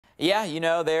Yeah, you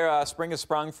know, spring has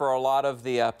sprung for a lot of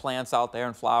the plants out there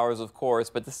and flowers, of course,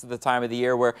 but this is the time of the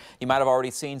year where you might have already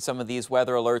seen some of these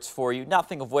weather alerts for you,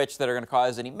 nothing of which that are going to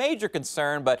cause any major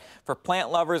concern, but for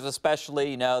plant lovers especially,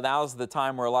 you know, now's the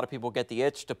time where a lot of people get the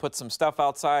itch to put some stuff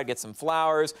outside, get some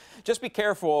flowers. Just be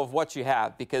careful of what you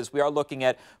have, because we are looking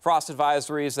at frost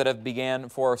advisories that have began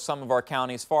for some of our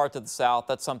counties far to the south.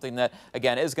 That's something that,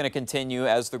 again, is going to continue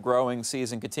as the growing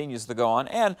season continues to go on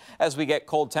and as we get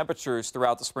cold temperatures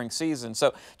throughout the spring season.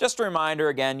 So just a reminder,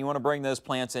 again, you want to bring those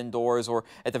plants indoors, or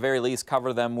at the very least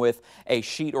cover them with a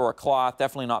sheet or a cloth,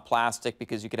 definitely not plastic,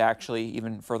 because you could actually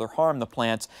even further harm the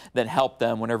plants than help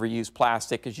them whenever you use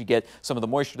plastic, because you get some of the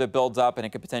moisture that builds up and it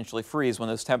could potentially freeze when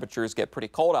those temperatures get pretty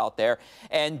cold out there.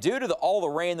 And due to all the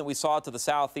rain that we saw to the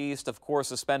southeast, of course,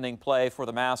 suspending play for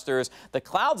the Masters, the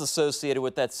clouds associated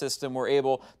with that system were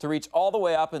able to reach all the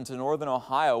way up into northern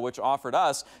Ohio, which offered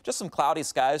us just some cloudy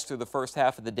skies through the first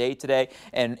half of the day today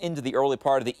and into the early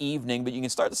part of the evening. But you can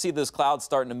start to see those clouds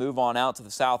starting to move on out to the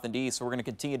south and east. So we're going to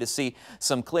continue to see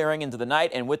some clearing into the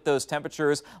night, and with those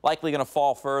temperatures likely going to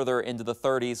fall further into the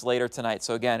 30s later tonight.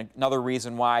 So again, another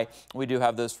reason why we do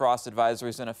have those frost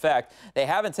advisories in effect. They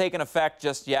haven't taken effect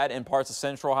just yet in parts of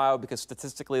central Ohio, because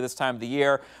statistically this time of the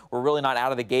year we're really not out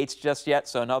of the gates just yet.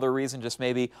 So another reason, just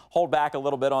maybe hold back a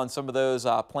little bit on some of those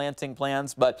planting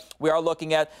plans. But we are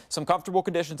looking at some comfortable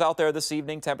conditions out there this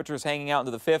evening. Temperatures hanging out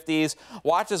into the 50s.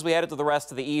 Watch as we head into the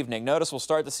rest of the evening. Notice we'll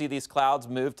start to see these clouds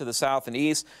move to the south and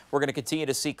east. We're going to continue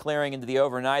to see clearing into the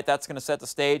overnight. That's going to set the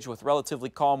stage with relatively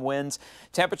calm winds.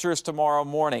 Temperatures tomorrow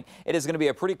morning. It is going to be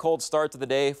a pretty cold start to the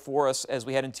day for us as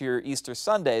we head into your Easter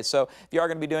Sunday. So if you are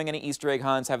going to be doing any Easter egg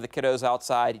hunts, have the kiddos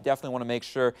outside, you definitely want to make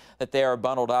sure that they are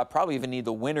bundled up. Probably even need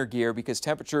the winter gear, because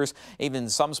temperatures, even in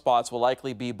some spots, will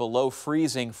likely be below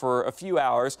freezing for a few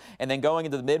hours. And then going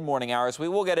into the mid-morning hours, we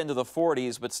will get into the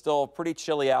 40s, but still pretty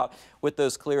chilly out with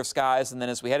those clear skies. And then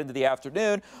as we head into the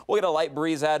afternoon, we'll get a light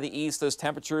breeze out of the east. Those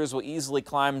temperatures will easily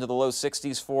climb into the low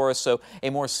 60s for us. So a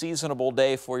more seasonable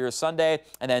day for your Sunday,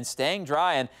 and then staying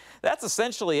dry. And that's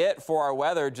essentially it for our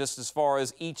weather. Just as far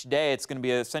as each day, it's going to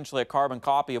be essentially a carbon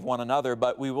copy of one another,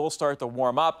 but we will start to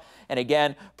warm up. And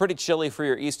again, pretty chilly for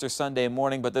your Easter Sunday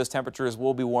morning, but those temperatures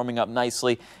will be warming up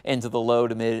nicely into the low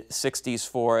to mid 60s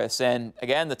for us. And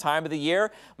again, the time of the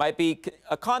year might be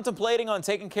contemplating on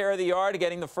taking care of the yard,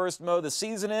 getting the first mow of the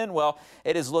season in. Well,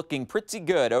 it is looking pretty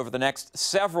good over the next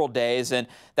several days, and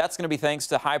that's going to be thanks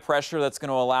to high pressure that's going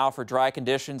to allow for dry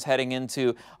conditions heading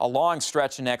into a long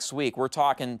stretch next week. We're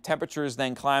talking temperatures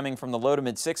then climbing from the low to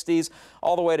mid 60s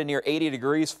all the way to near 80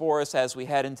 degrees for us as we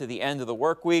head into the end of the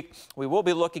work week. We will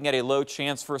be looking at a low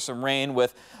chance for some rain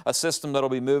with a system that'll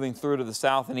be moving through to the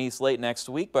south and east late next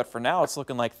week, but for now it's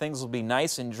looking like things will be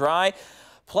nice and dry.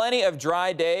 Plenty of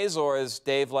dry days, or as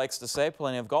Dave likes to say,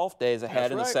 plenty of golf days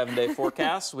ahead in the 7-day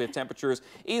forecast. We have temperatures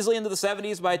easily into the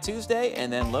 70s by Tuesday,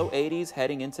 and then low 80s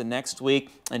heading into next week.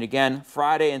 And again,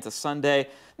 Friday into Sunday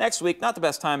next week. Not the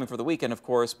best timing for the weekend, of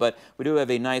course, but we do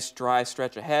have a nice dry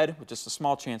stretch ahead with just a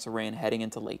small chance of rain heading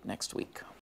into late next week.